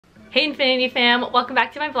Hey Infinity fam, welcome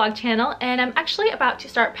back to my vlog channel, and I'm actually about to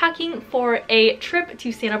start packing for a trip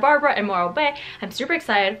to Santa Barbara and Morro Bay. I'm super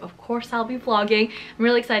excited. Of course I'll be vlogging. I'm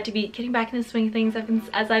really excited to be getting back in the swing of things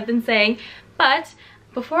as I've been saying. But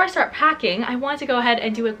before I start packing, I wanted to go ahead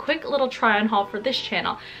and do a quick little try-on haul for this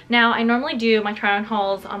channel. Now, I normally do my try-on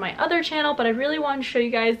hauls on my other channel, but I really wanted to show you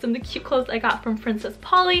guys some of the cute clothes I got from Princess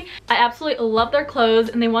Polly. I absolutely love their clothes,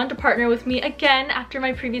 and they wanted to partner with me again after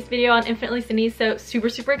my previous video on Infinitely Cindy, so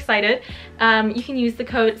super excited. You can use the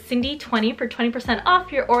code Cindy20 for 20%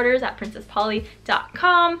 off your orders at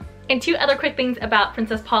princesspolly.com. And two other quick things about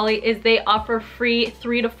Princess Polly is they offer free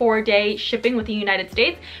 3 to 4 day shipping with the United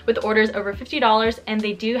States with orders over $50, and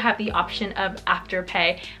they do have the option of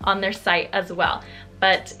AfterPay on their site as well.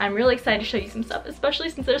 But I'm really excited to show you some stuff,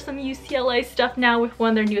 especially since there's some UCLA stuff now with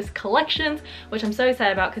one of their newest collections, which I'm so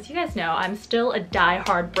excited about because you guys know I'm still a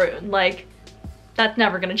die-hard Bruin. Like, that's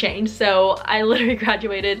never gonna change. So I literally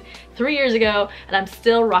graduated 3 years ago and I'm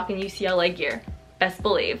still rocking UCLA gear, best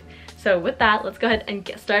believe. So with that, let's go ahead and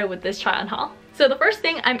get started with this try on haul. So the first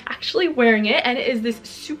thing, I'm actually wearing it, and it is this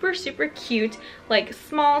super cute, like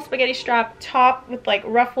small spaghetti strap top with like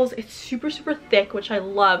ruffles. It's super thick, which I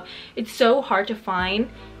love. It's so hard to find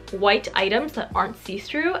white items that aren't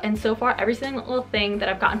see-through, and so far every single little thing that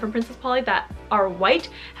I've gotten from Princess Polly that are white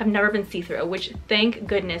have never been see-through, which thank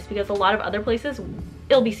goodness, because a lot of other places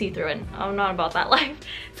it'll be see-through and I'm not about that life.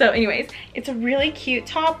 So anyways, it's a really cute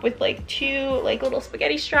top with like two like little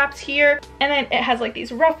spaghetti straps here, and then it has like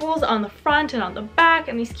these ruffles on the front and on the back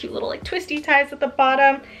and these cute little like twisty ties at the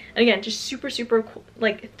bottom. And again, just super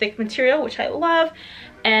like thick material, which I love.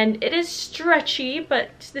 And it is stretchy,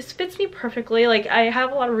 but this fits me perfectly. Like, I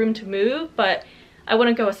have a lot of room to move, but I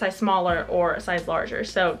wouldn't go a size smaller or a size larger.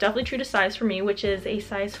 So definitely true to size for me, which is a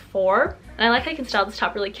size 4. And I like how you can style this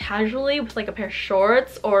top really casually with like a pair of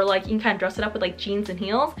shorts, or like you can kind of dress it up with like jeans and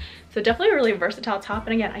heels. So definitely a really versatile top.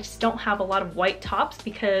 And again, I just don't have a lot of white tops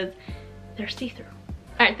because they're see-through.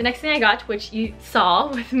 Alright, the next thing I got, which you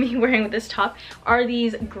saw with me wearing with this top, are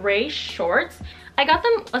these gray shorts. I got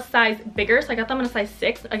them a size bigger, so I got them in a size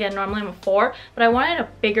 6. Again, normally I'm a 4, but I wanted a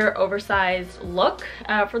bigger oversized look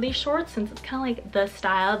for these shorts, since it's kind of like the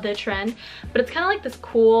style, the trend. But it's kind of like this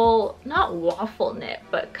cool, not waffle knit,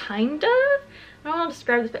 but kind of, I don't know how to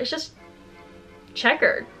describe this, but it's just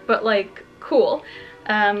checkered, but like cool.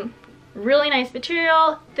 Really nice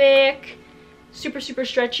material, thick, super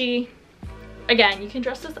stretchy. Again, you can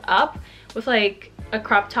dress this up with like a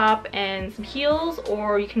crop top and some heels,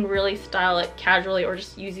 or you can really style it casually or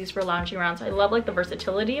just use these for lounging around. So I love like the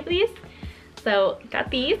versatility of these. So got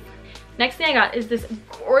these. Next thing I got is this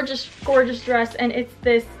gorgeous dress, and it's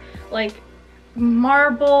this like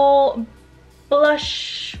marble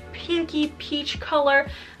blush pinky peach color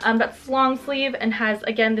that's long sleeve and has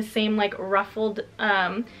again the same like ruffled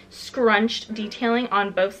scrunched detailing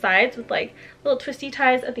on both sides with like little twisty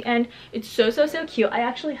ties at the end. It's so cute. I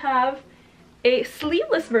actually have a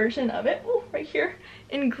sleeveless version of it, right here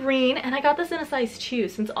in green, and I got this in a size 2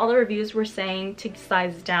 since all the reviews were saying to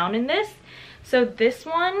size down in this. So this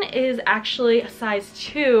one is actually a size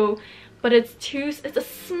 2, but it's a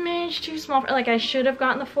smidge too small. Like, I should have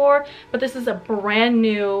gotten the 4, but this is a brand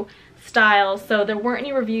new style, so there weren't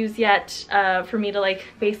any reviews yet for me to like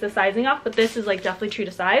base the sizing off, but this is like definitely true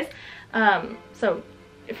to size. So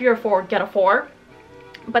if you're a 4, get a 4.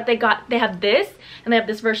 But they have this, and they have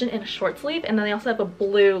this version in a short sleeve, and then they also have a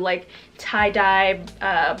blue like tie-dye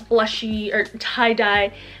blushy or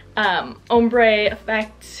tie-dye ombre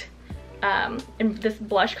effect in this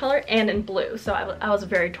blush color and in blue. So I was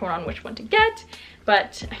very torn on which one to get,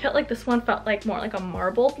 but I felt like this one felt like more like a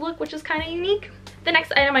marbled look, which is kind of unique. The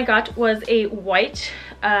next item I got was a white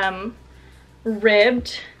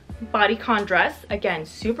ribbed bodycon dress. Again,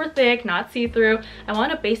 super thick, not see-through. I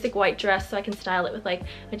want a basic white dress so I can style it with like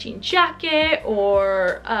a jean jacket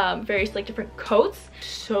or various like different coats.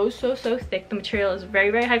 So thick. The material is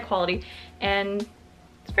very high quality, and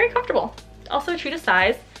it's very comfortable. Also true to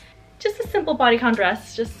size. Just a simple bodycon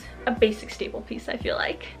dress, just a basic staple piece, I feel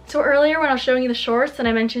like. So earlier when I was showing you the shorts and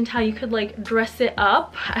I mentioned how you could like dress it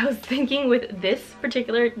up, I was thinking with this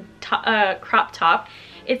particular crop top.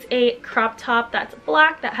 It's a crop top that's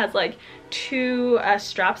black that has like 2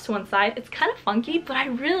 straps to one side. It's kind of funky, but I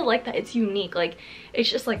really like that it's unique. Like, it's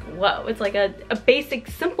just like, whoa, it's like a basic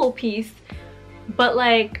simple piece, but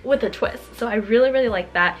like with a twist. So I really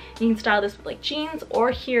like that. You can style this with like jeans,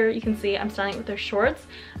 or here you can see I'm styling it with their shorts.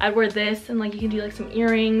 I'd wear this, and like you can do like some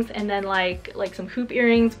earrings, and then like some hoop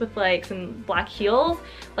earrings with like some black heels,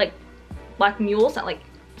 like black mules, not like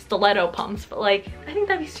stiletto pumps, but like I think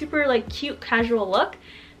that'd be super like cute casual look.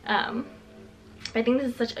 I think this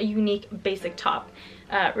is such a unique basic top.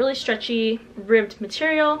 Really stretchy, ribbed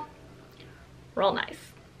material. Real nice.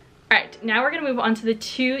 Alright, now we're going to move on to the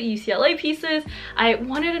 2 UCLA pieces. I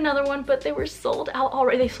wanted another one, but they were sold out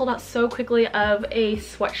already. They sold out so quickly of a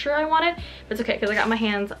sweatshirt I wanted. But it's okay, because I got my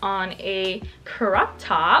hands on a crop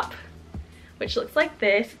top, which looks like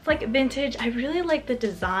this. It's like vintage. I really like the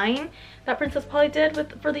design that Princess Polly did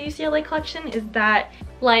for the UCLA collection, is that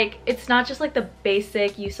like it's not just like the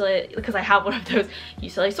basic UCLA, because I have one of those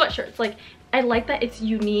UCLA sweatshirts. Like I like that it's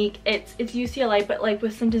unique. It's UCLA, but like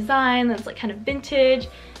with some design that's like kind of vintage.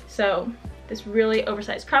 So this really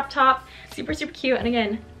oversized crop top, super cute. And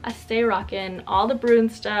again, I stay rocking all the Bruin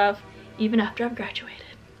stuff even after I've graduated.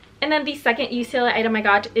 And then the second UCLA item I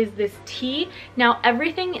got is this tee. Now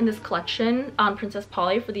everything in this collection on Princess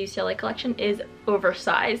Polly for the UCLA collection is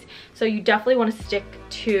oversized. So you definitely want to stick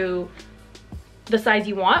to the size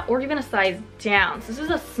you want, or even a size down. So this is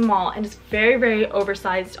a small, and it's very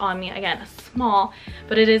oversized on me. Again, a small,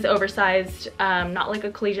 but it is oversized, not like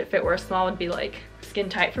a collegiate fit where a small would be like skin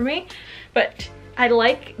tight for me. But I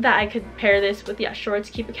like that I could pair this with, yeah, shorts,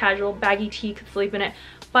 keep it casual, baggy tee, could sleep in it,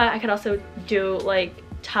 but I could also do like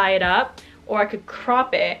tie it up, or I could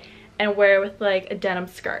crop it and wear it with like a denim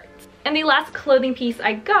skirt. And the last clothing piece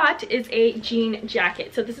I got is a jean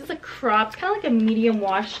jacket. So this is a cropped, kind of like a medium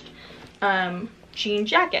washed jean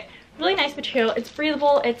jacket. Really nice material. It's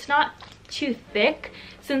breathable. It's not too thick,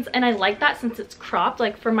 and I like that since it's cropped.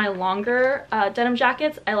 Like for my longer denim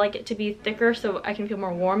jackets, I like it to be thicker so I can feel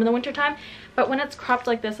more warm in the winter time. But when it's cropped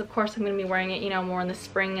like this, of course I'm going to be wearing it, you know, more in the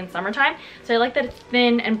spring and summertime. So I like that it's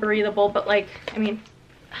thin and breathable, but like, I mean,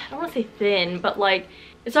 I don't want to say thin, but like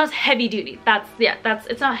it's not as heavy duty.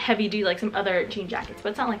 It's not heavy duty like some other jean jackets, but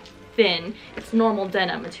it's not like thin. It's normal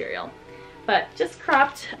denim material, but just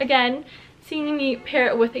cropped. Again, seeing me pair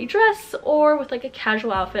it with a dress or with like a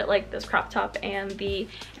casual outfit like this crop top and the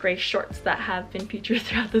gray shorts that have been featured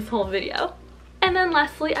throughout this whole video. And then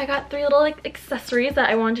lastly, I got 3 little like accessories that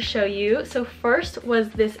I wanted to show you. So first was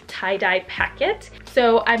this tie-dye packet.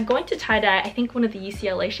 So I'm going to tie-dye, I think, one of the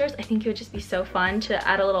UCLA shirts. I think it would just be so fun to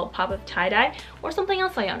add a little pop of tie-dye or something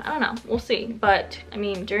else I own. I don't know, we'll see. But I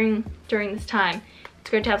mean, during this time, it's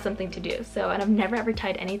great to have something to do. So, and I've never ever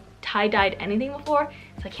tie-dyed anything before,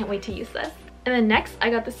 so I can't wait to use this. And then next, I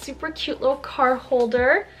got this super cute little card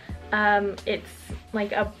holder. It's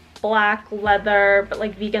like a black leather, but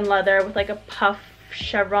like vegan leather with like a puff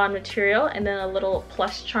chevron material, and then a little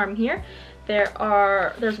plus charm here.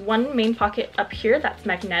 There's one main pocket up here that's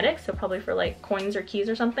magnetic, so probably for like coins or keys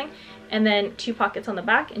or something, and then 2 pockets on the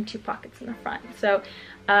back and 2 pockets in the front. So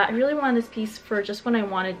I really wanted this piece for just when I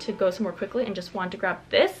wanted to go somewhere quickly and just wanted to grab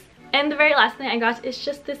this. And the very last thing I got is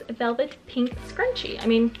just this velvet pink scrunchie. I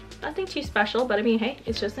mean, nothing too special, but I mean, hey,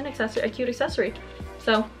 it's just an accessory, a cute accessory.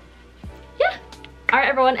 So yeah. Alright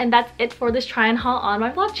everyone, and that's it for this try and haul on my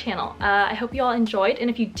vlog channel. I hope you all enjoyed, and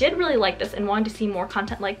if you did really like this and wanted to see more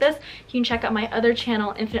content like this, you can check out my other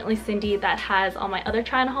channel, Infinitely Cindy, that has all my other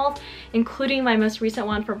try and hauls, including my most recent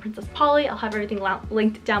one from Princess Polly. I'll have everything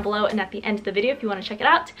linked down below and at the end of the video if you want to check it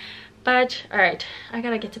out. But alright, I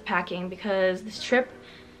gotta get to packing because this trip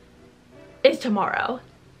is tomorrow.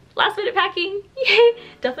 Last minute packing, yay!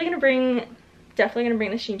 Definitely gonna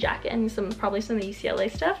bring this jean jacket and probably some of the UCLA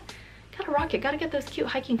stuff. Gotta rock it, gotta get those cute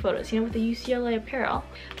hiking photos, you know, with the UCLA apparel.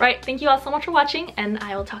 Right, thank you all so much for watching, and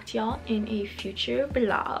I will talk to y'all in a future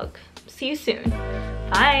vlog. See you soon.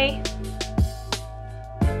 Bye!